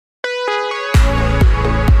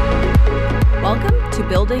to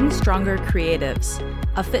Building Stronger Creatives,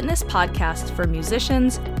 a fitness podcast for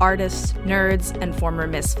musicians, artists, nerds, and former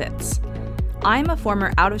misfits. I'm a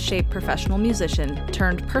former out-of-shape professional musician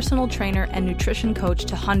turned personal trainer and nutrition coach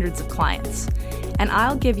to hundreds of clients, and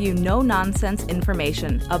I'll give you no-nonsense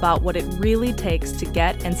information about what it really takes to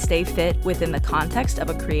get and stay fit within the context of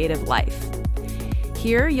a creative life.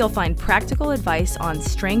 Here, you'll find practical advice on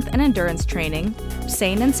strength and endurance training,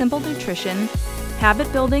 sane and simple nutrition,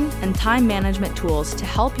 habit building, and time management tools to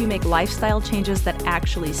help you make lifestyle changes that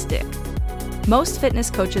actually stick. Most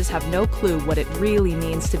fitness coaches have no clue what it really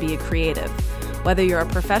means to be a creative, whether you're a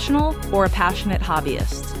professional or a passionate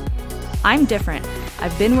hobbyist. I'm different.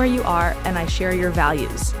 I've been where you are, and I share your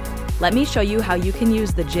values. Let me show you how you can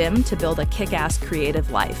use the gym to build a kick-ass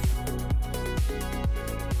creative life.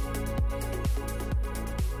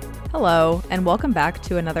 Hello, and welcome back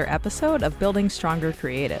to another episode of Building Stronger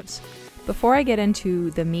Creatives. Before I get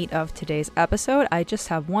into the meat of today's episode, I just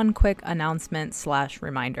have one quick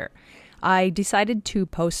announcement/reminder. I decided to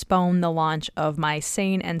postpone the launch of my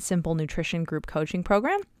Sane and Simple Nutrition Group Coaching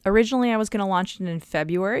Program. Originally, I was going to launch it in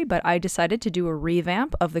February, but I decided to do a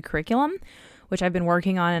revamp of the curriculum, which I've been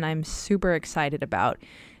working on and I'm super excited about.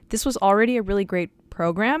 This was already a really great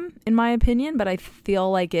program, in my opinion, but I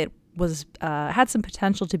feel like it was had some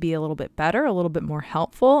potential to be a little bit better, a little bit more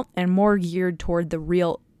helpful, and more geared toward the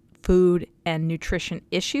real food and nutrition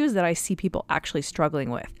issues that I see people actually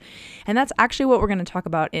struggling with. And that's actually what we're going to talk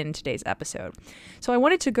about in today's episode. So I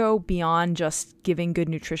wanted to go beyond just giving good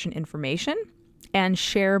nutrition information and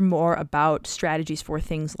share more about strategies for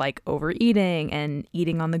things like overeating and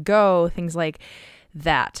eating on the go, things like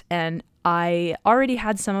that. And I already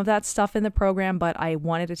had some of that stuff in the program, but I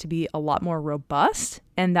wanted it to be a lot more robust,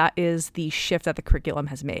 and that is the shift that the curriculum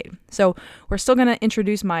has made. So we're still going to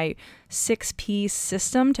introduce my 6P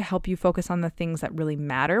system to help you focus on the things that really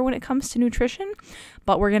matter when it comes to nutrition,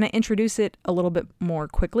 but we're going to introduce it a little bit more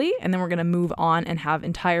quickly, and then we're going to move on and have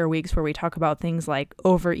entire weeks where we talk about things like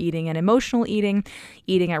overeating and emotional eating,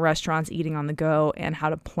 eating at restaurants, eating on the go, and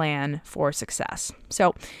how to plan for success.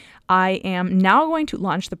 So I am now going to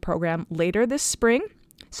launch the program later this spring.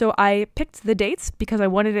 So I picked the dates because I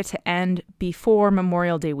wanted it to end before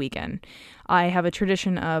Memorial Day weekend. I have a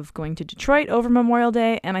tradition of going to Detroit over Memorial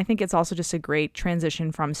Day, and I think it's also just a great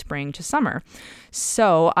transition from spring to summer.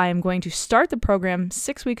 So I am going to start the program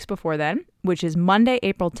 6 weeks before then, which is Monday,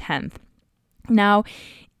 April 10th. Now,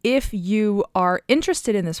 if you are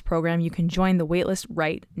interested in this program, you can join the waitlist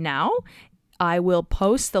right now. I will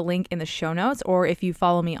post the link in the show notes, or if you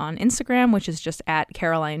follow me on Instagram, which is just at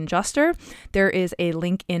Caroline Juster, there is a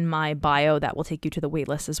link in my bio that will take you to the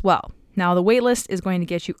waitlist as well. Now, the waitlist is going to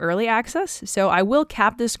get you early access, so I will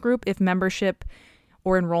cap this group if membership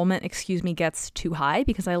or enrollment, gets too high,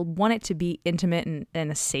 because I want it to be intimate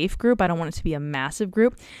and a safe group. I don't want it to be a massive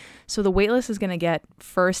group. So the waitlist is going to get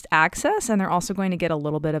first access, and they're also going to get a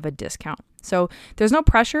little bit of a discount. So there's no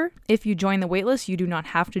pressure. If you join the waitlist, you do not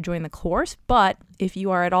have to join the course, but if you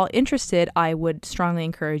are at all interested, I would strongly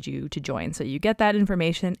encourage you to join. So you get that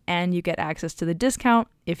information and you get access to the discount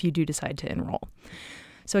if you do decide to enroll.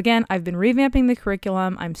 So again, I've been revamping the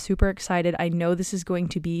curriculum. I'm super excited. I know this is going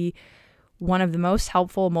to be one of the most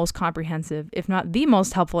helpful, most comprehensive, if not the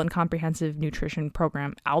most helpful and comprehensive nutrition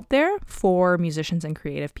program out there for musicians and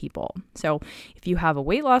creative people. So if you have a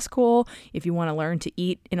weight loss goal, if you want to learn to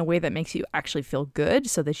eat in a way that makes you actually feel good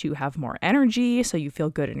so that you have more energy, so you feel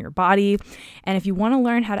good in your body, and if you want to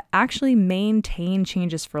learn how to actually maintain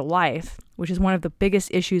changes for life, which is one of the biggest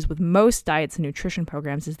issues with most diets and nutrition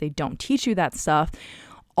programs, is they don't teach you that stuff.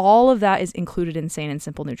 All of that is included in Sane and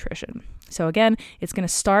Simple Nutrition. So again, it's going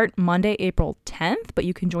to start Monday, April 10th, but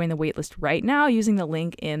you can join the waitlist right now using the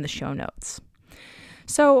link in the show notes.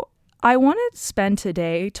 So I want to spend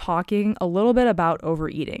today talking a little bit about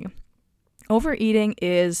overeating. Overeating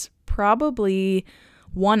is probably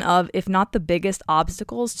one of, if not the biggest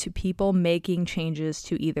obstacles to people making changes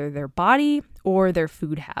to either their body or their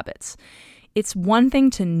food habits. It's one thing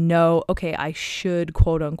to know, okay, I should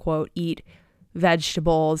quote unquote eat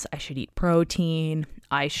vegetables, I should eat protein,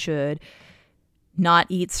 I should not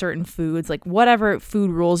eat certain foods, like whatever food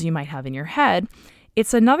rules you might have in your head.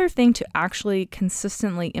 It's another thing to actually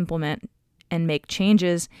consistently implement and make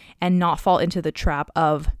changes and not fall into the trap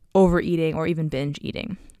of overeating or even binge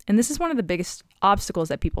eating. And this is one of the biggest obstacles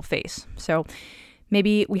that people face. So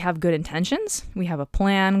maybe we have good intentions, we have a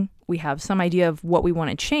plan, we have some idea of what we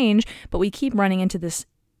want to change, but we keep running into this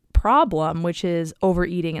problem, which is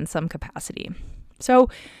overeating in some capacity. So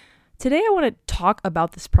today I want to talk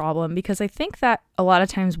about this problem because I think that a lot of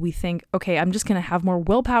times we think, okay, I'm just going to have more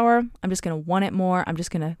willpower. I'm just going to want it more. I'm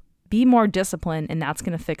just going to be more disciplined and that's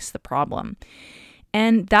going to fix the problem.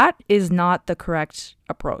 And that is not the correct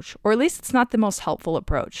approach, or at least it's not the most helpful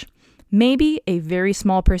approach. Maybe a very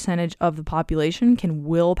small percentage of the population can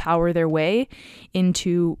willpower their way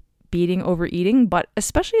into beating overeating, but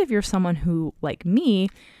especially if you're someone who, like me,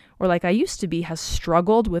 or like I used to be, has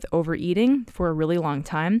struggled with overeating for a really long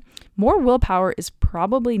time, more willpower is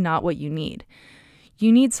probably not what you need.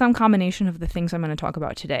 You need some combination of the things I'm going to talk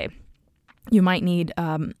about today. You might need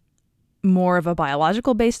more of a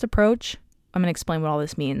biological-based approach. I'm going to explain what all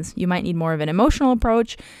this means. You might need more of an emotional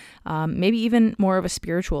approach, maybe even more of a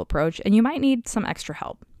spiritual approach, and you might need some extra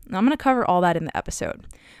help. Now, I'm going to cover all that in the episode,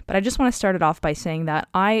 but I just want to start it off by saying that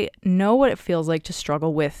I know what it feels like to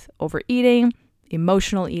struggle with overeating,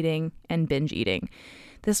 emotional eating, and binge eating.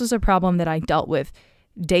 This was a problem that I dealt with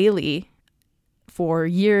daily for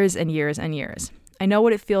years and years and years. I know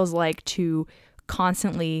what it feels like to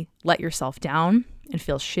constantly let yourself down and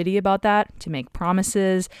feel shitty about that, to make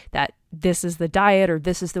promises that this is the diet or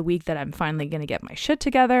this is the week that I'm finally going to get my shit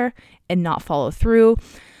together and not follow through.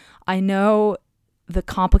 I know the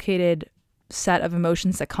complicated set of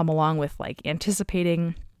emotions that come along with like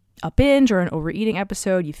anticipating a binge or an overeating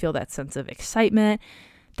episode. You feel that sense of excitement,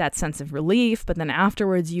 that sense of relief, but then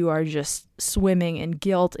afterwards you are just swimming in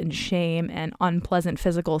guilt and shame and unpleasant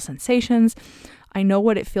physical sensations. I know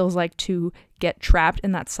what it feels like to get trapped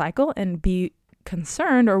in that cycle and be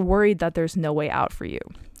concerned or worried that there's no way out for you.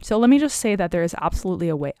 So let me just say that there is absolutely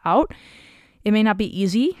a way out. It may not be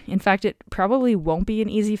easy. In fact, it probably won't be an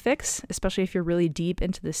easy fix, especially if you're really deep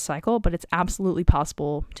into this cycle, but it's absolutely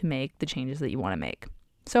possible to make the changes that you want to make.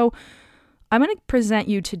 So I'm going to present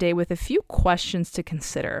you today with a few questions to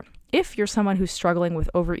consider. If you're someone who's struggling with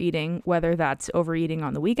overeating, whether that's overeating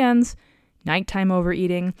on the weekends, nighttime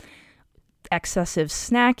overeating, excessive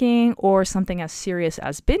snacking, or something as serious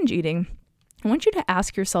as binge eating, I want you to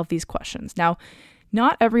ask yourself these questions. Now,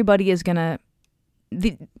 not everybody is going to...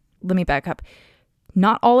 Let me back up.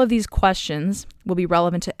 Not all of these questions will be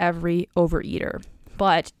relevant to every overeater,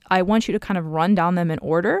 but I want you to kind of run down them in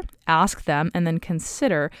order, ask them, and then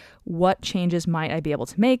consider what changes might I be able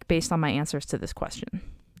to make based on my answers to this question.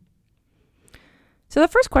 So the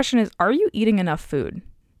first question is, are you eating enough food?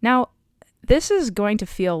 Now, this is going to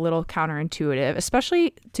feel a little counterintuitive,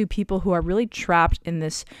 especially to people who are really trapped in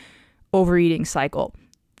this overeating cycle.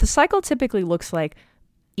 The cycle typically looks like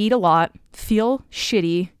eat a lot, feel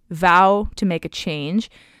shitty, vow to make a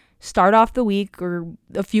change, start off the week or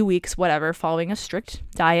a few weeks, whatever, following a strict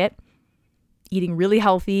diet, eating really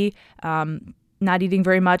healthy, not eating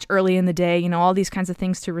very much early in the day, all these kinds of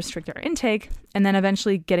things to restrict our intake, and then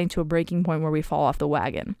eventually getting to a breaking point where we fall off the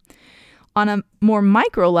wagon. On a more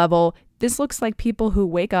micro level, this looks like people who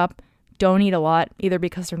wake up, don't eat a lot, either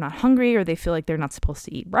because they're not hungry or they feel like they're not supposed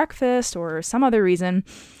to eat breakfast or some other reason,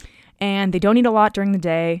 and they don't eat a lot during the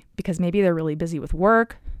day because maybe they're really busy with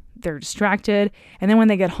work, they're distracted, and then when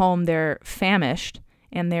they get home, they're famished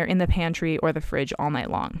and they're in the pantry or the fridge all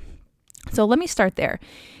night long. So let me start there.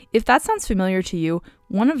 If that sounds familiar to you,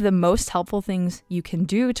 one of the most helpful things you can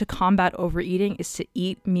do to combat overeating is to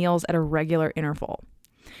eat meals at a regular interval.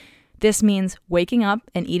 This means waking up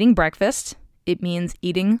and eating breakfast. It means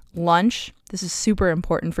eating lunch. This is super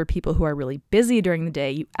important for people who are really busy during the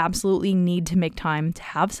day. You absolutely need to make time to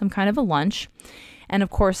have some kind of a lunch. And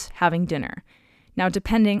of course, having dinner. Now,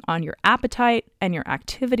 depending on your appetite and your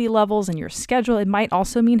activity levels and your schedule, it might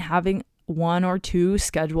also mean having 1 or 2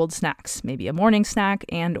 scheduled snacks, maybe a morning snack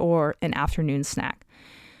and or an afternoon snack.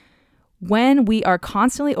 When we are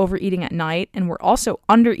constantly overeating at night and we're also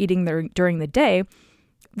undereating during the day,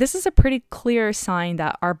 this is a pretty clear sign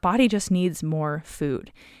that our body just needs more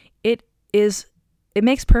food. It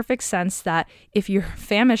makes perfect sense that if you're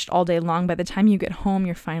famished all day long, by the time you get home,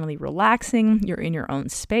 you're finally relaxing, you're in your own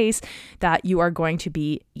space, that you are going to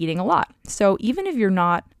be eating a lot. So even if you're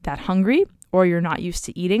not that hungry or you're not used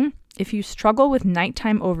to eating, if you struggle with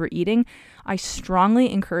nighttime overeating, I strongly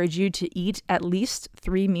encourage you to eat at least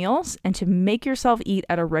 3 meals and to make yourself eat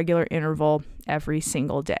at a regular interval every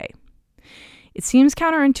single day. It seems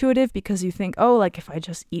counterintuitive because you think, if I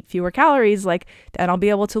just eat fewer calories, then I'll be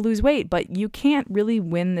able to lose weight. But you can't really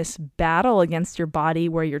win this battle against your body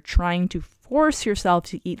where you're trying to force yourself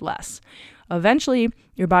to eat less. Eventually,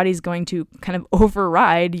 your body's going to kind of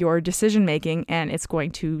override your decision making and it's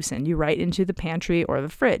going to send you right into the pantry or the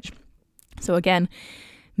fridge. So again,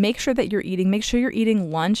 make sure you're eating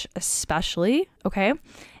lunch especially, okay?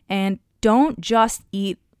 And don't just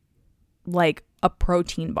eat like a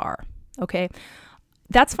protein bar. Okay,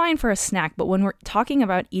 that's fine for a snack, but when we're talking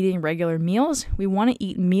about eating regular meals, we want to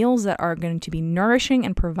eat meals that are going to be nourishing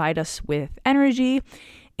and provide us with energy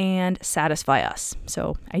and satisfy us.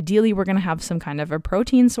 So ideally, we're going to have some kind of a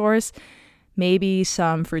protein source maybe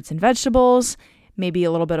some fruits and vegetables, maybe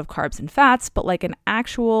a little bit of carbs and fats, but like an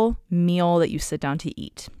actual meal that you sit down to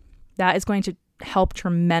eat. That is going to help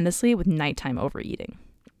tremendously with nighttime overeating.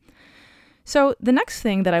 So the next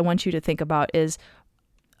thing that I want you to think about is,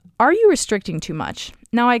 are you restricting too much?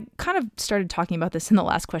 Now, I kind of started talking about this in the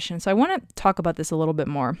last question, so I want to talk about this a little bit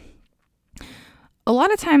more. A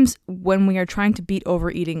lot of times when we are trying to beat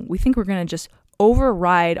overeating, we think we're going to just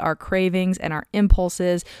override our cravings and our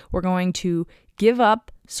impulses. We're going to give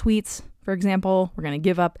up sweets, for example. We're going to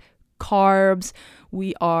give up carbs.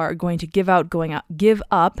 We are going to give up going out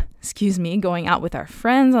with our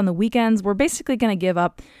friends on the weekends. We're basically going to give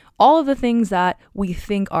up all of the things that we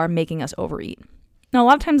think are making us overeat. Now, a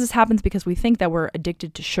lot of times this happens because we think that we're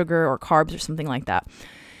addicted to sugar or carbs or something like that.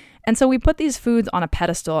 And so we put these foods on a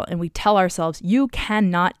pedestal and we tell ourselves, you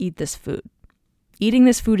cannot eat this food. Eating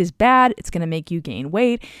this food is bad. It's going to make you gain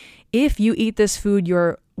weight. If you eat this food,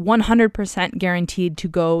 you're 100% guaranteed to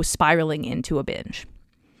go spiraling into a binge.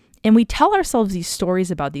 And we tell ourselves these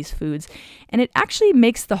stories about these foods, and it actually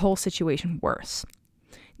makes the whole situation worse.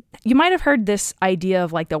 You might have heard this idea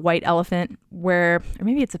of like the white elephant or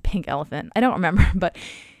maybe it's a pink elephant. I don't remember. But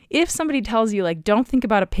if somebody tells you like, don't think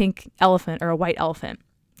about a pink elephant or a white elephant,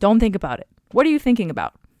 don't think about it. What are you thinking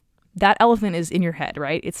about? That elephant is in your head,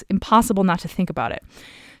 right? It's impossible not to think about it.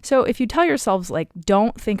 So if you tell yourselves like,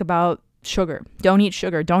 don't think about sugar, don't eat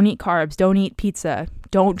carbs, don't eat pizza,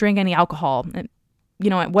 don't drink any alcohol, and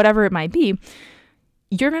whatever it might be,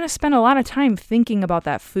 you're going to spend a lot of time thinking about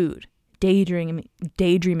that food,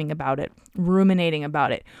 daydreaming about it, ruminating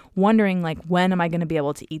about it, wondering like, when am I going to be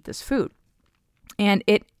able to eat this food? And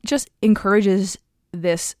it just encourages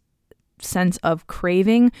this sense of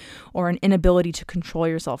craving or an inability to control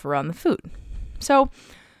yourself around the food. So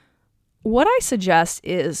what I suggest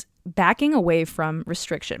is backing away from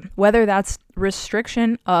restriction, whether that's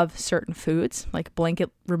restriction of certain foods, like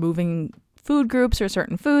blanket removing food groups or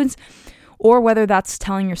certain foods, or whether that's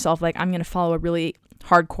telling yourself like, I'm going to follow a really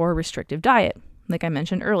hardcore restrictive diet, like I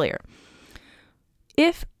mentioned earlier.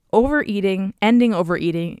 If ending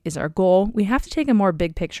overeating is our goal, we have to take a more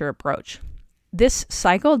big picture approach. This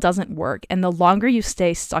cycle doesn't work, and the longer you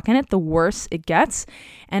stay stuck in it, the worse it gets,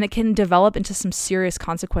 and it can develop into some serious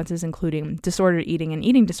consequences, including disordered eating and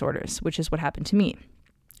eating disorders, which is what happened to me.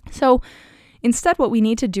 So instead, what we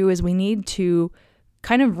need to do is we need to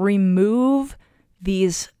kind of remove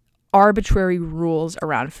these arbitrary rules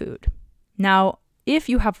around food. Now, if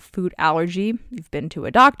you have a food allergy, you've been to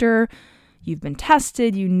a doctor, you've been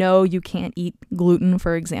tested, you can't eat gluten,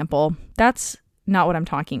 for example, that's not what I'm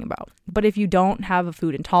talking about. But if you don't have a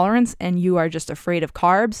food intolerance and you are just afraid of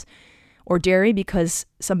carbs or dairy because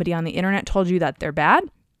somebody on the internet told you that they're bad,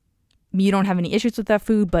 you don't have any issues with that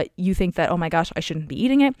food, but you think that, oh my gosh, I shouldn't be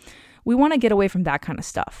eating it. We want to get away from that kind of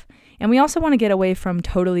stuff. And we also want to get away from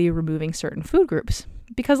totally removing certain food groups.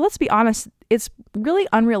 Because let's be honest, it's really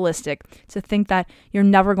unrealistic to think that you're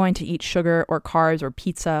never going to eat sugar or carbs or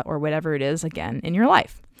pizza or whatever it is again in your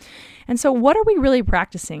life. And so what are we really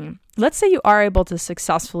practicing? Let's say you are able to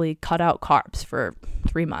successfully cut out carbs for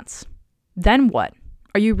 3 months. Then what?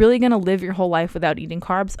 Are you really going to live your whole life without eating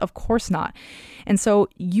carbs? Of course not. And so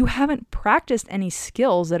you haven't practiced any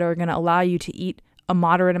skills that are going to allow you to eat a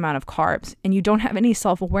moderate amount of carbs. And you don't have any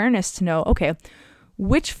self-awareness to know, okay,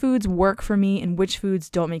 which foods work for me and which foods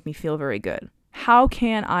don't make me feel very good. How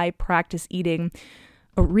can I practice eating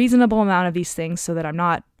a reasonable amount of these things so that I'm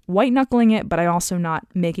not white knuckling it, but I'm also not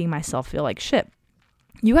making myself feel like shit?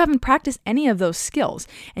 You haven't practiced any of those skills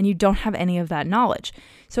and you don't have any of that knowledge.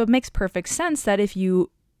 So it makes perfect sense that if you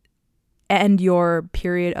end your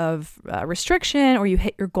period of restriction or you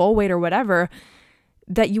hit your goal weight or whatever,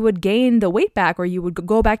 that you would gain the weight back or you would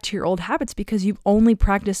go back to your old habits because you've only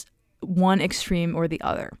practiced one extreme or the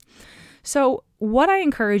other. So what I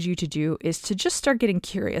encourage you to do is to just start getting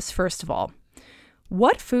curious, first of all.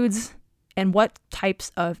 What foods and what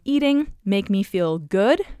types of eating make me feel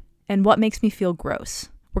good and what makes me feel gross?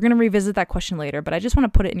 We're going to revisit that question later, but I just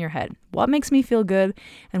want to put it in your head. What makes me feel good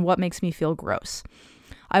and what makes me feel gross?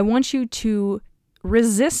 I want you to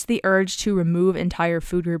resist the urge to remove entire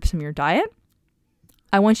food groups from your diet.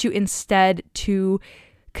 I want you instead to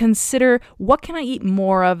consider, what can I eat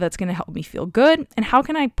more of that's going to help me feel good? And how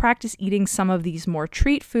can I practice eating some of these more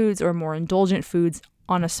treat foods or more indulgent foods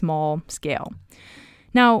on a small scale?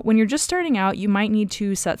 Now, when you're just starting out, you might need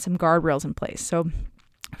to set some guardrails in place. So,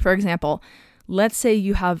 for example, let's say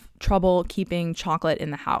you have trouble keeping chocolate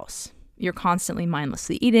in the house. You're constantly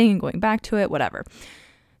mindlessly eating and going back to it, whatever.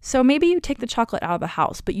 So maybe you take the chocolate out of the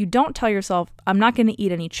house, but you don't tell yourself, I'm not going to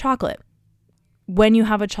eat any chocolate. When you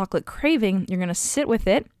have a chocolate craving, you're going to sit with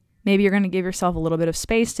it Maybe you're going to give yourself a little bit of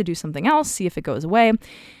space to do something else, see if it goes away.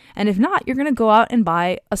 And if not, you're going to go out and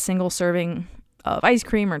buy a single serving of ice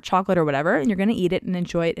cream or chocolate or whatever, and you're going to eat it and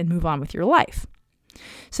enjoy it and move on with your life.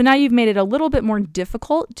 So now you've made it a little bit more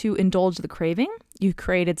difficult to indulge the craving. You've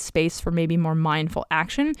created space for maybe more mindful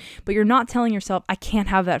action, but you're not telling yourself, I can't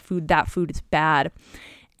have that food is bad.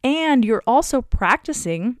 And you're also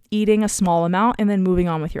practicing eating a small amount and then moving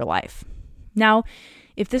on with your life. Now,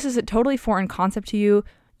 if this is a totally foreign concept to you,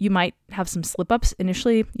 you might have some slip-ups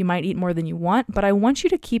initially. You might eat more than you want, but I want you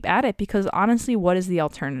to keep at it because honestly, what is the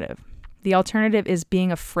alternative? The alternative is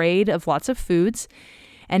being afraid of lots of foods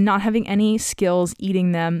and not having any skills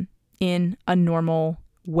eating them in a normal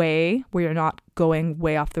way where you're not going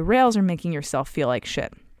way off the rails or making yourself feel like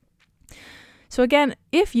shit. So again,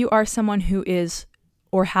 if you are someone who is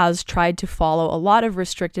or has tried to follow a lot of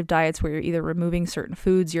restrictive diets where you're either removing certain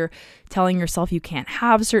foods, you're telling yourself you can't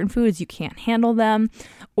have certain foods, you can't handle them,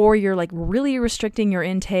 or you're like really restricting your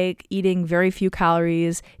intake, eating very few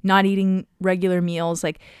calories, not eating regular meals,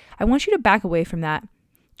 like I want you to back away from that.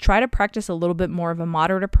 Try to practice a little bit more of a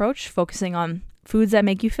moderate approach, focusing on foods that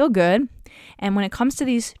make you feel good. And when it comes to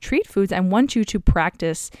these treat foods, I want you to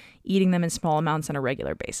practice eating them in small amounts on a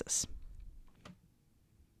regular basis.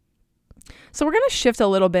 So we're going to shift a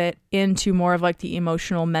little bit into more of like the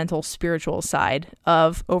emotional, mental, spiritual side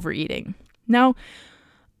of overeating. Now,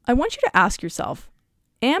 I want you to ask yourself,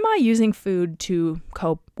 am I using food to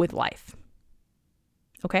cope with life?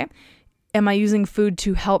 Okay. Am I using food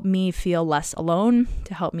to help me feel less alone,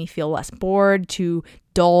 to help me feel less bored, to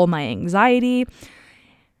dull my anxiety?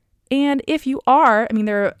 And if you are,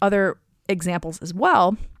 there are other examples as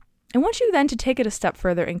well. I want you then to take it a step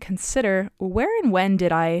further and consider where and when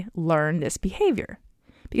did I learn this behavior?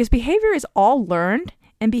 Because behavior is all learned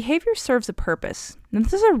and behavior serves a purpose. And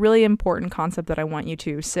this is a really important concept that I want you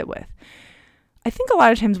to sit with. I think a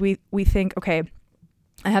lot of times we think, okay,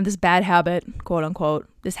 I have this bad habit, quote unquote,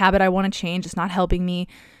 this habit I want to change. It's not helping me.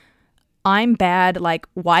 I'm bad. Like,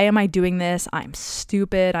 why am I doing this? I'm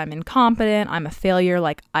stupid. I'm incompetent. I'm a failure.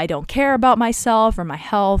 Like, I don't care about myself or my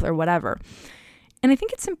health or whatever. And I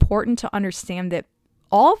think it's important to understand that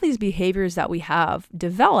all of these behaviors that we have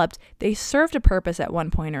developed, they served a purpose at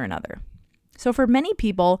one point or another. So for many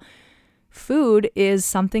people, food is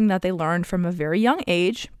something that they learned from a very young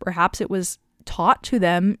age. Perhaps it was taught to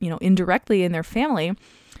them, indirectly in their family,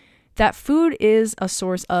 that food is a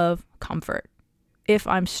source of comfort. If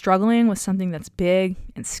I'm struggling with something that's big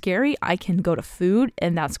and scary, I can go to food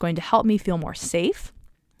and that's going to help me feel more safe,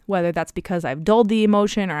 whether that's because I've dulled the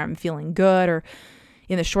emotion or I'm feeling good or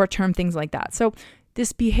in the short term, things like that. So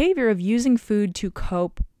this behavior of using food to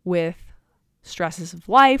cope with stresses of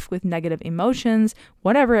life, with negative emotions,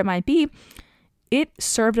 whatever it might be, it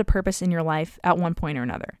served a purpose in your life at one point or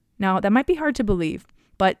another. Now, that might be hard to believe,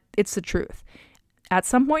 but it's the truth. At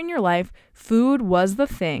some point in your life, food was the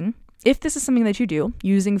thing. If this is something that you do,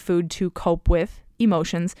 using food to cope with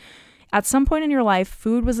emotions, at some point in your life,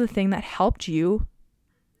 food was the thing that helped you,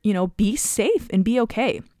 be safe and be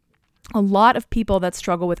okay. A lot of people that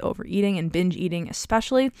struggle with overeating and binge eating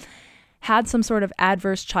especially had some sort of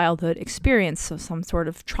adverse childhood experience, so some sort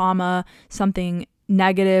of trauma, something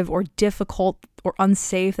negative or difficult or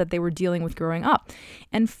unsafe that they were dealing with growing up.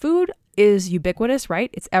 And food is ubiquitous, right?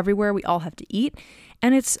 It's everywhere. We all have to eat.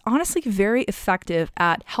 And it's honestly very effective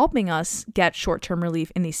at helping us get short-term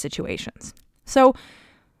relief in these situations. So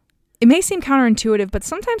it may seem counterintuitive, but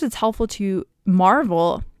sometimes it's helpful to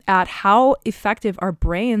marvel at how effective our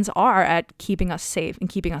brains are at keeping us safe and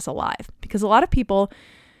keeping us alive. Because a lot of people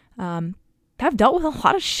have dealt with a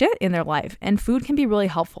lot of shit in their life, and food can be really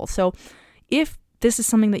helpful. So if this is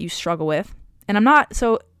something that you struggle with,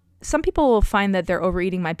 some people will find that their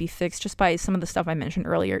overeating might be fixed just by some of the stuff I mentioned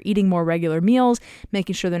earlier, eating more regular meals,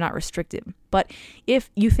 making sure they're not restricted. But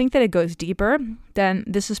if you think that it goes deeper, then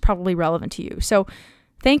this is probably relevant to you. So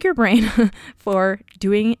thank your brain for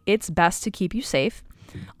doing its best to keep you safe.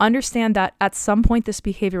 Understand that at some point this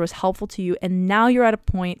behavior was helpful to you, and now you're at a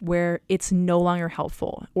point where it's no longer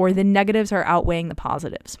helpful, or the negatives are outweighing the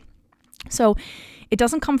positives. So it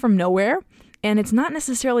doesn't come from nowhere. And it's not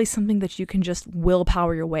necessarily something that you can just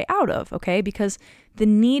willpower your way out of, okay? Because the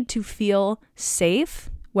need to feel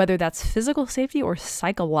safe, whether that's physical safety or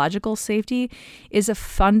psychological safety, is a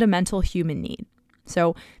fundamental human need.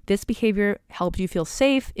 So this behavior helped you feel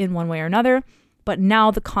safe in one way or another, but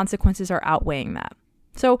now the consequences are outweighing that.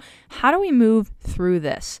 So how do we move through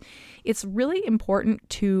this? It's really important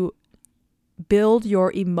to build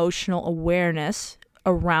your emotional awareness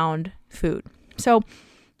around food. So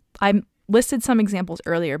I listed some examples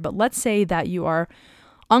earlier, but let's say that you are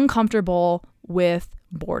uncomfortable with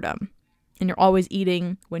boredom and you're always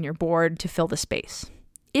eating when you're bored to fill the space.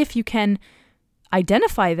 If you can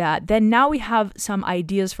identify that, then now we have some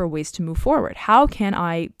ideas for ways to move forward. How can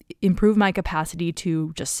I improve my capacity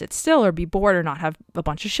to just sit still or be bored or not have a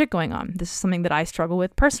bunch of shit going on? This is something that I struggle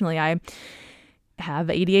with personally. I have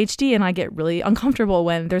ADHD and I get really uncomfortable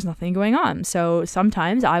when there's nothing going on. So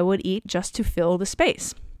sometimes I would eat just to fill the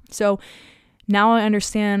space. So now I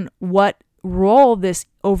understand what role this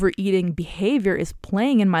overeating behavior is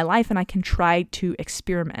playing in my life, and I can try to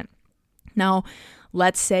experiment. Now,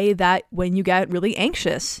 let's say that when you get really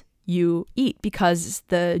anxious, you eat because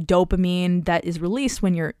the dopamine that is released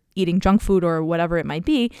when you're eating junk food or whatever it might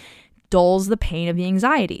be dulls the pain of the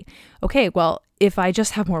anxiety. Okay, well, if I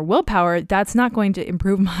just have more willpower, that's not going to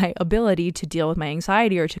improve my ability to deal with my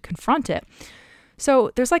anxiety or to confront it.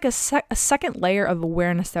 So there's like a second layer of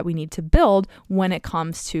awareness that we need to build when it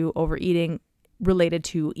comes to overeating related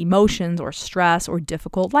to emotions or stress or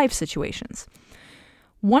difficult life situations.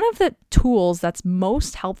 One of the tools that's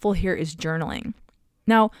most helpful here is journaling.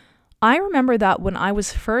 Now, I remember that when I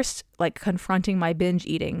was first confronting my binge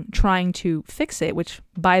eating, trying to fix it, which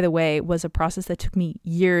by the way was a process that took me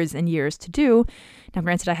years and years to do. Now,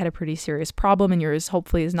 granted, I had a pretty serious problem and yours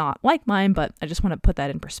hopefully is not like mine, but I just want to put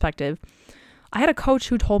that in perspective. I had a coach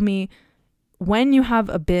who told me when you have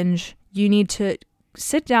a binge, you need to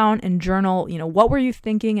sit down and journal, what were you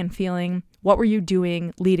thinking and feeling? What were you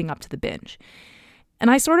doing leading up to the binge? And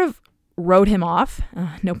I sort of wrote him off,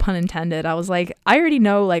 no pun intended. I was like, I already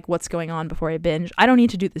know what's going on before I binge. I don't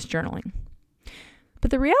need to do this journaling. But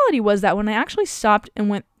the reality was that when I actually stopped and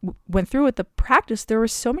went through with the practice, there were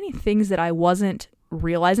so many things that I wasn't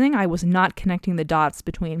realizing. I was not connecting the dots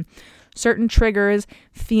between certain triggers,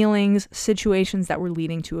 feelings, situations that were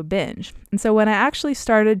leading to a binge. And so when I actually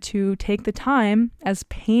started to take the time, as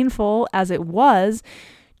painful as it was,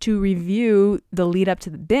 to review the lead up to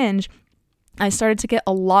the binge, I started to get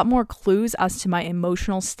a lot more clues as to my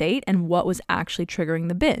emotional state and what was actually triggering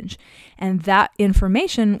the binge. And that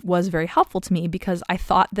information was very helpful to me because I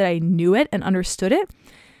thought that I knew it and understood it.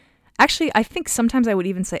 Actually, I think sometimes I would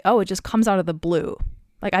even say, it just comes out of the blue.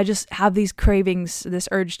 I just have these cravings, this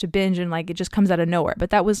urge to binge, and it just comes out of nowhere.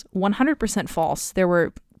 But that was 100% false. There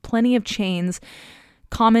were plenty of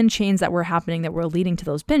common chains that were happening that were leading to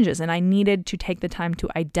those binges. And I needed to take the time to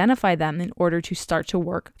identify them in order to start to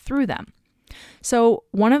work through them. So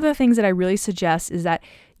one of the things that I really suggest is that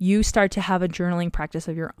you start to have a journaling practice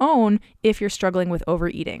of your own if you're struggling with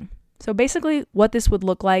overeating. So basically what this would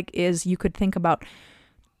look like is you could think about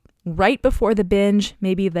right before the binge,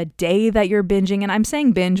 maybe the day that you're binging, and I'm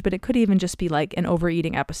saying binge, but it could even just be an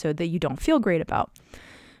overeating episode that you don't feel great about.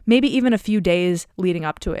 Maybe even a few days leading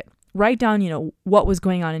up to it. Write down, what was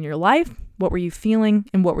going on in your life, what were you feeling,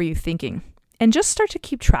 and what were you thinking? And just start to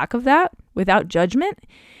keep track of that without judgment.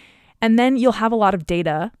 And then you'll have a lot of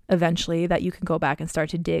data eventually that you can go back and start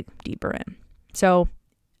to dig deeper in. So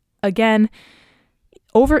again,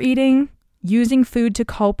 overeating, using food to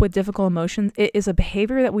cope with difficult emotions, it is a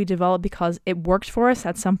behavior that we develop because it worked for us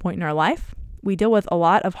at some point in our life. We deal with a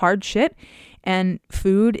lot of hard shit, and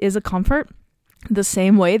food is a comfort. The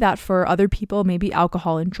same way that for other people, maybe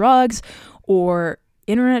alcohol and drugs or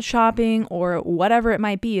internet shopping or whatever it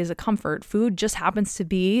might be is a comfort. Food just happens to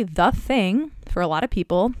be the thing for a lot of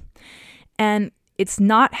people. And it's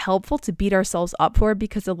not helpful to beat ourselves up for it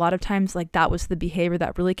because a lot of times that was the behavior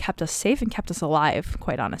that really kept us safe and kept us alive,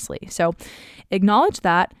 quite honestly. So acknowledge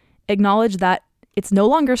that it's no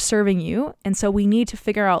longer serving you. And so we need to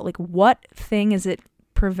figure out what thing is it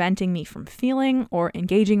preventing me from feeling or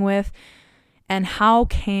engaging with, and how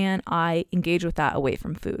can I engage with that away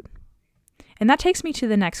from food? And that takes me to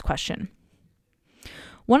the next question.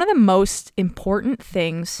 One of the most important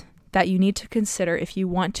things that you need to consider if you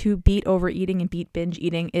want to beat overeating and beat binge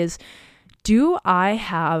eating is, do I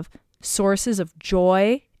have sources of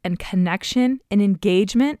joy and connection and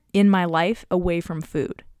engagement in my life away from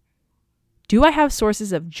food? Do I have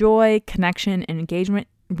sources of joy, connection, and engagement,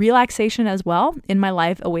 relaxation as well in my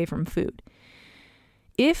life away from food?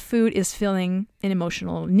 If food is filling an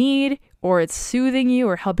emotional need or it's soothing you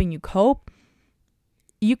or helping you cope,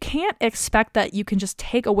 you can't expect that you can just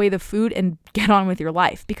take away the food and get on with your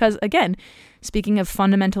life. Because again, speaking of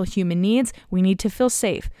fundamental human needs, we need to feel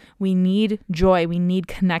safe. We need joy. We need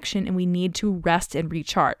connection, and we need to rest and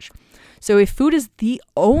recharge. So if food is the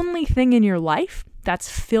only thing in your life that's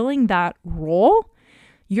filling that role,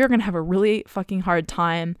 you're going to have a really fucking hard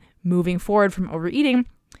time moving forward from overeating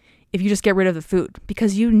if you just get rid of the food,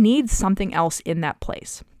 because you need something else in that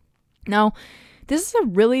place. Now, this is a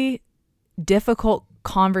really difficult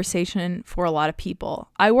conversation for a lot of people.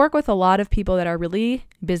 I work with a lot of people that are really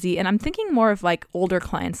busy, and I'm thinking more of like older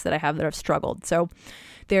clients that I have that have struggled. So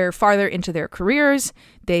they're farther into their careers,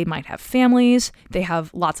 they might have families, they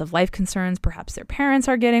have lots of life concerns, perhaps their parents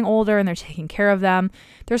are getting older and they're taking care of them.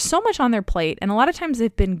 There's so much on their plate, and a lot of times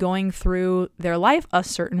they've been going through their life a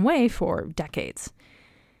certain way for decades.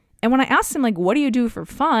 And when I ask them, like, what do you do for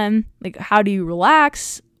fun? Like, how do you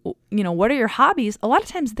relax? What are your hobbies? A lot of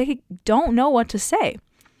times they don't know what to say.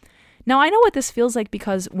 Now, I know what this feels like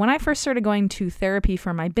because when I first started going to therapy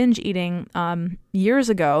for my binge eating years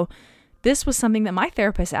ago, this was something that my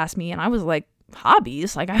therapist asked me, and I was like,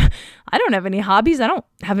 hobbies? Like, I don't have any hobbies. I don't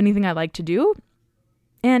have anything I like to do.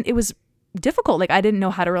 And it was difficult. Like, I didn't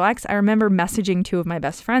know how to relax. I remember messaging two of my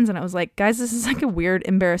best friends, and I was like, guys, this is like a weird,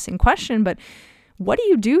 embarrassing question, but what do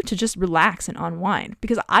you do to just relax and unwind?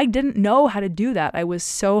 Because I didn't know how to do that. I was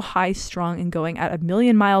so high strung and going at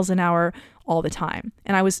 1,000,000 miles an hour all the time.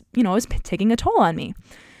 And I was, it was taking a toll on me.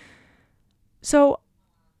 So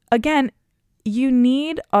again, you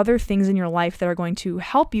need other things in your life that are going to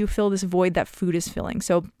help you fill this void that food is filling.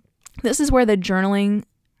 So this is where the journaling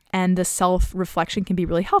and the self-reflection can be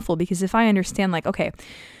really helpful, because if I understand, like, okay,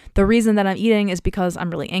 the reason that I'm eating is because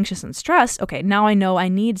I'm really anxious and stressed. Okay, now I know I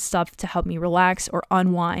need stuff to help me relax or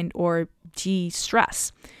unwind or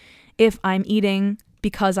de-stress. If I'm eating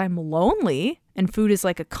because I'm lonely and food is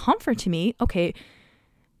like a comfort to me, okay,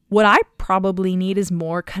 what I probably need is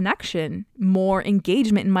more connection, more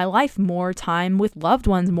engagement in my life, more time with loved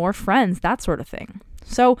ones, more friends, that sort of thing.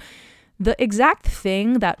 So the exact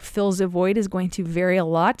thing that fills a void is going to vary a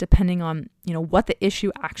lot depending on, what the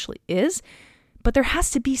issue actually is. But there has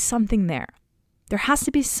to be something there. There has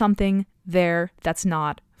to be something there that's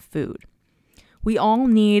not food. We all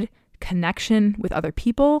need connection with other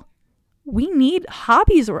people. We need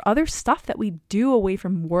hobbies or other stuff that we do away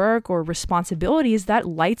from work or responsibilities that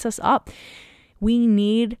lights us up. We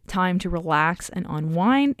need time to relax and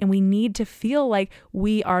unwind, and we need to feel like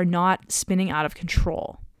we are not spinning out of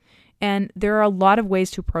control. And there are a lot of ways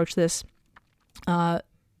to approach this. A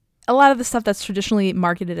lot of the stuff that's traditionally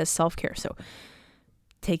marketed as self-care. So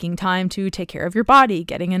taking time to take care of your body,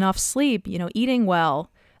 getting enough sleep, eating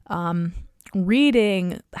well,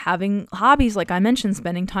 reading, having hobbies, like I mentioned,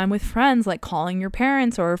 spending time with friends, like calling your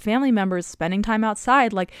parents or family members, spending time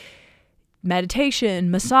outside, like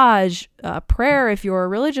meditation, massage, prayer. If you're a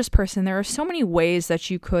religious person, there are so many ways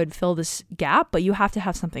that you could fill this gap, but you have to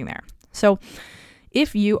have something there. So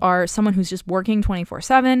if you are someone who's just working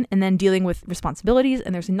 24/7 and then dealing with responsibilities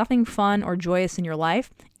and there's nothing fun or joyous in your life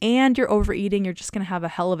and you're overeating, you're just going to have a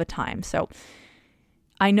hell of a time. So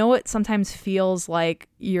I know it sometimes feels like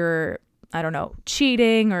you're,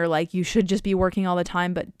 cheating or like you should just be working all the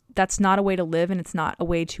time, but that's not a way to live and it's not a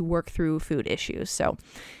way to work through food issues. So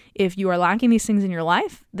if you are lacking these things in your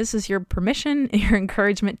life, this is your permission, your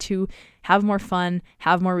encouragement to have more fun,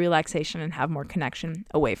 have more relaxation, and have more connection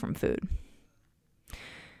away from food.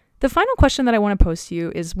 The final question that I want to pose to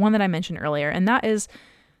you is one that I mentioned earlier, and that is,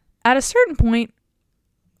 at a certain point,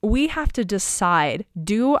 we have to decide,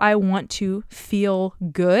 do I want to feel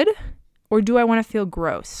good or do I want to feel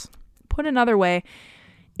gross? Put another way,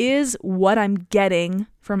 is what I'm getting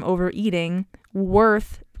from overeating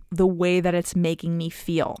worth the way that it's making me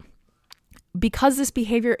feel? Because this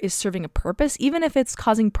behavior is serving a purpose, even if it's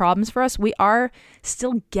causing problems for us, we are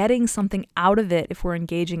still getting something out of it if we're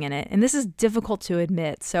engaging in it. And this is difficult to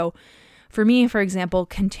admit. So for me, for example,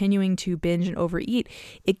 continuing to binge and overeat,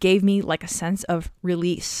 it gave me like a sense of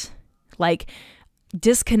release, like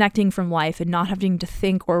disconnecting from life and not having to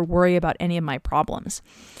think or worry about any of my problems.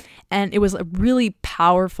 And it was really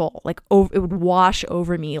powerful, like it would wash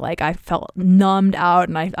over me. Like I felt numbed out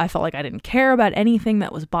and I felt like I didn't care about anything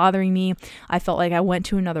that was bothering me. I felt like I went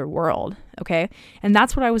to another world, okay? And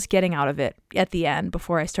that's what I was getting out of it at the end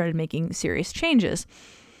before I started making serious changes.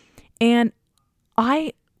 And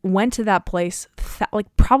I went to that place like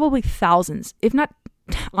probably thousands, if not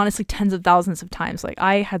honestly tens of thousands of times. Like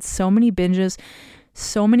I had so many binges,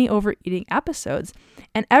 so many overeating episodes.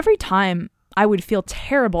 And every time I would feel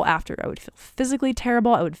terrible after. I would feel physically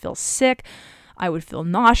terrible. I would feel sick. I would feel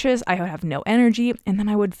nauseous. I would have no energy. And then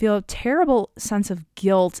I would feel a terrible sense of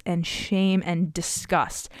guilt and shame and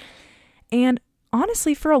disgust. And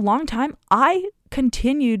honestly, for a long time, I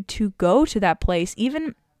continued to go to that place,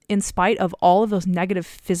 even in spite of all of those negative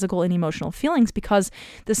physical and emotional feelings, because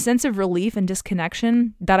the sense of relief and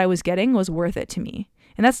disconnection that I was getting was worth it to me.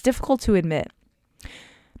 And that's difficult to admit.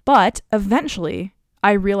 But eventually,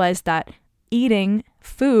 I realized that eating,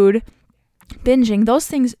 food, binging, those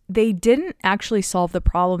things, they didn't actually solve the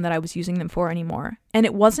problem that I was using them for anymore. And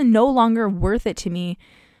it wasn't no longer worth it to me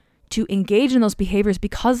to engage in those behaviors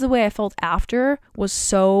because the way I felt after was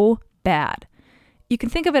so bad. You can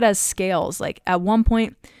think of it as scales. Like at one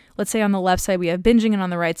point, let's say on the left side we have binging and on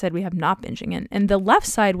the right side we have not binging. And the left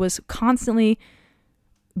side was constantly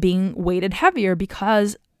being weighted heavier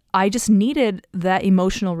because I just needed that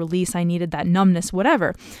emotional release. I needed that numbness,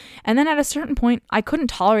 whatever. And then at a certain point, I couldn't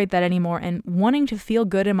tolerate that anymore. And wanting to feel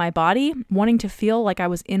good in my body, wanting to feel like I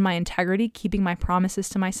was in my integrity, keeping my promises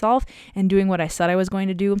to myself and doing what I said I was going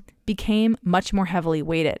to do became much more heavily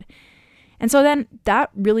weighted. And so then that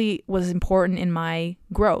really was important in my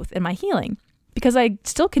growth and my healing because I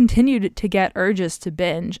still continued to get urges to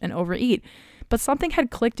binge and overeat. But something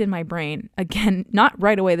had clicked in my brain. Again, not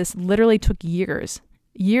right away. This literally took years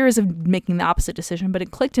of making the opposite decision, but it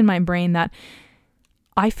clicked in my brain that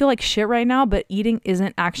I feel like shit right now, but eating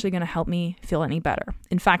isn't actually going to help me feel any better.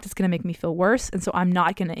 In fact, it's going to make me feel worse. And so I'm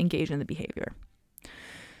not going to engage in the behavior.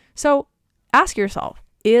 So ask yourself,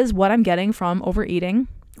 is what I'm getting from overeating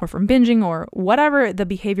or from binging or whatever the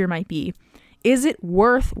behavior might be, is it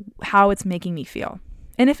worth how it's making me feel?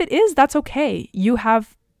 And if it is, that's okay. You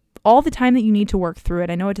have all the time that you need to work through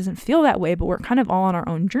it. I know it doesn't feel that way, but we're kind of all on our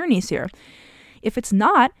own journeys here. If it's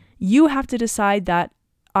not, you have to decide that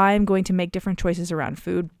I'm going to make different choices around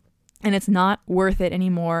food and it's not worth it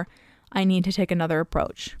anymore. I need to take another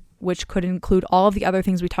approach, which could include all of the other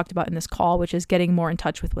things we talked about in this call, which is getting more in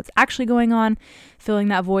touch with what's actually going on, filling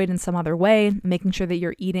that void in some other way, making sure that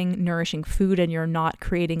you're eating nourishing food and you're not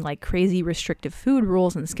creating like crazy restrictive food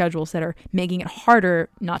rules and schedules that are making it harder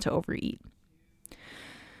not to overeat.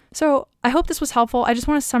 So I hope this was helpful. I just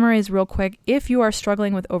want to summarize real quick. If you are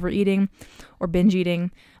struggling with overeating or binge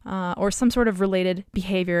eating or some sort of related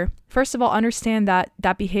behavior, first of all, understand that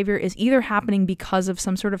that behavior is either happening because of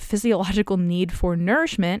some sort of physiological need for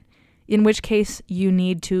nourishment, in which case you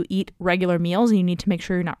need to eat regular meals and you need to make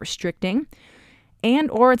sure you're not restricting,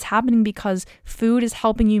 and or it's happening because food is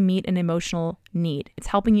helping you meet an emotional need. It's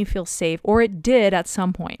helping you feel safe, or it did at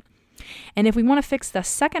some point. And if we want to fix the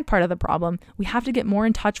second part of the problem, we have to get more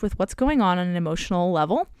in touch with what's going on an emotional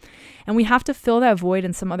level. And we have to fill that void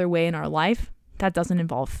in some other way in our life that doesn't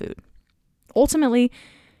involve food. Ultimately,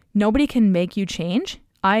 nobody can make you change.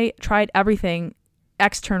 I tried everything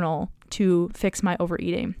external to fix my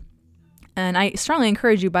overeating. And I strongly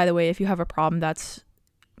encourage you, by the way, if you have a problem that's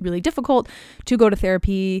really difficult, to go to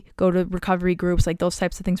therapy, go to recovery groups. Like those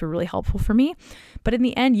types of things were really helpful for me. But in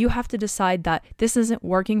the end, you have to decide that this isn't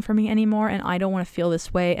working for me anymore and I don't want to feel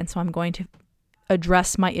this way. And so I'm going to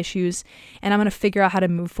address my issues and I'm going to figure out how to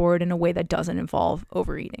move forward in a way that doesn't involve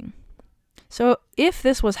overeating. So if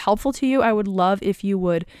this was helpful to you, I would love if you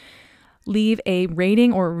would leave a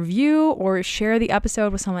rating or review or share the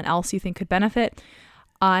episode with someone else you think could benefit.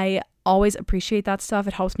 I always appreciate that stuff.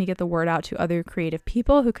 It helps me get the word out to other creative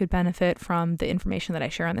people who could benefit from the information that I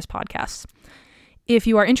share on this podcast. If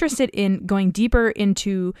you are interested in going deeper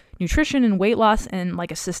into nutrition and weight loss and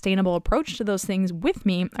like a sustainable approach to those things with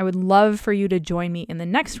me, I would love for you to join me in the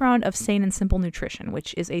next round of Sane and Simple Nutrition,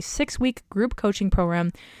 which is a 6-week group coaching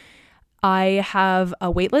program. I have a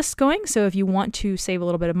wait list going, so if you want to save a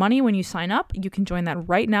little bit of money when you sign up, you can join that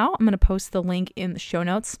right now. I'm going to post the link in the show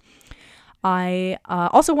notes. I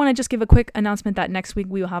also want to just give a quick announcement that next week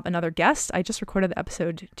we will have another guest. I just recorded the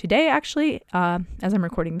episode today, actually, as I'm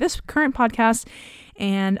recording this current podcast.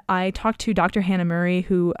 And I talked to Dr. Hannah Murray,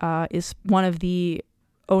 who is one of the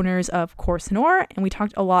owners of Core Sonore. And we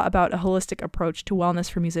talked a lot about a holistic approach to wellness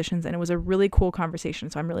for musicians. And it was a really cool conversation.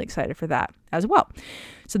 So I'm really excited for that as well.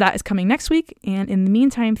 So that is coming next week. And in the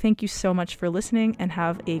meantime, thank you so much for listening and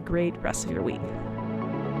have a great rest of your week.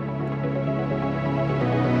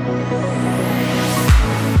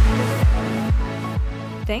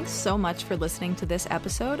 Thanks so much for listening to this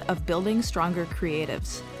episode of Building Stronger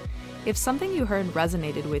Creatives. If something you heard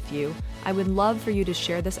resonated with you, I would love for you to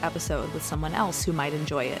share this episode with someone else who might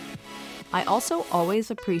enjoy it. I also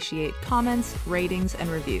always appreciate comments, ratings, and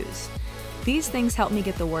reviews. These things help me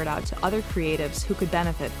get the word out to other creatives who could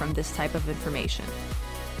benefit from this type of information.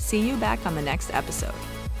 See you back on the next episode.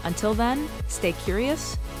 Until then, stay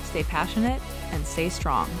curious, stay passionate, and stay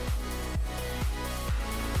strong.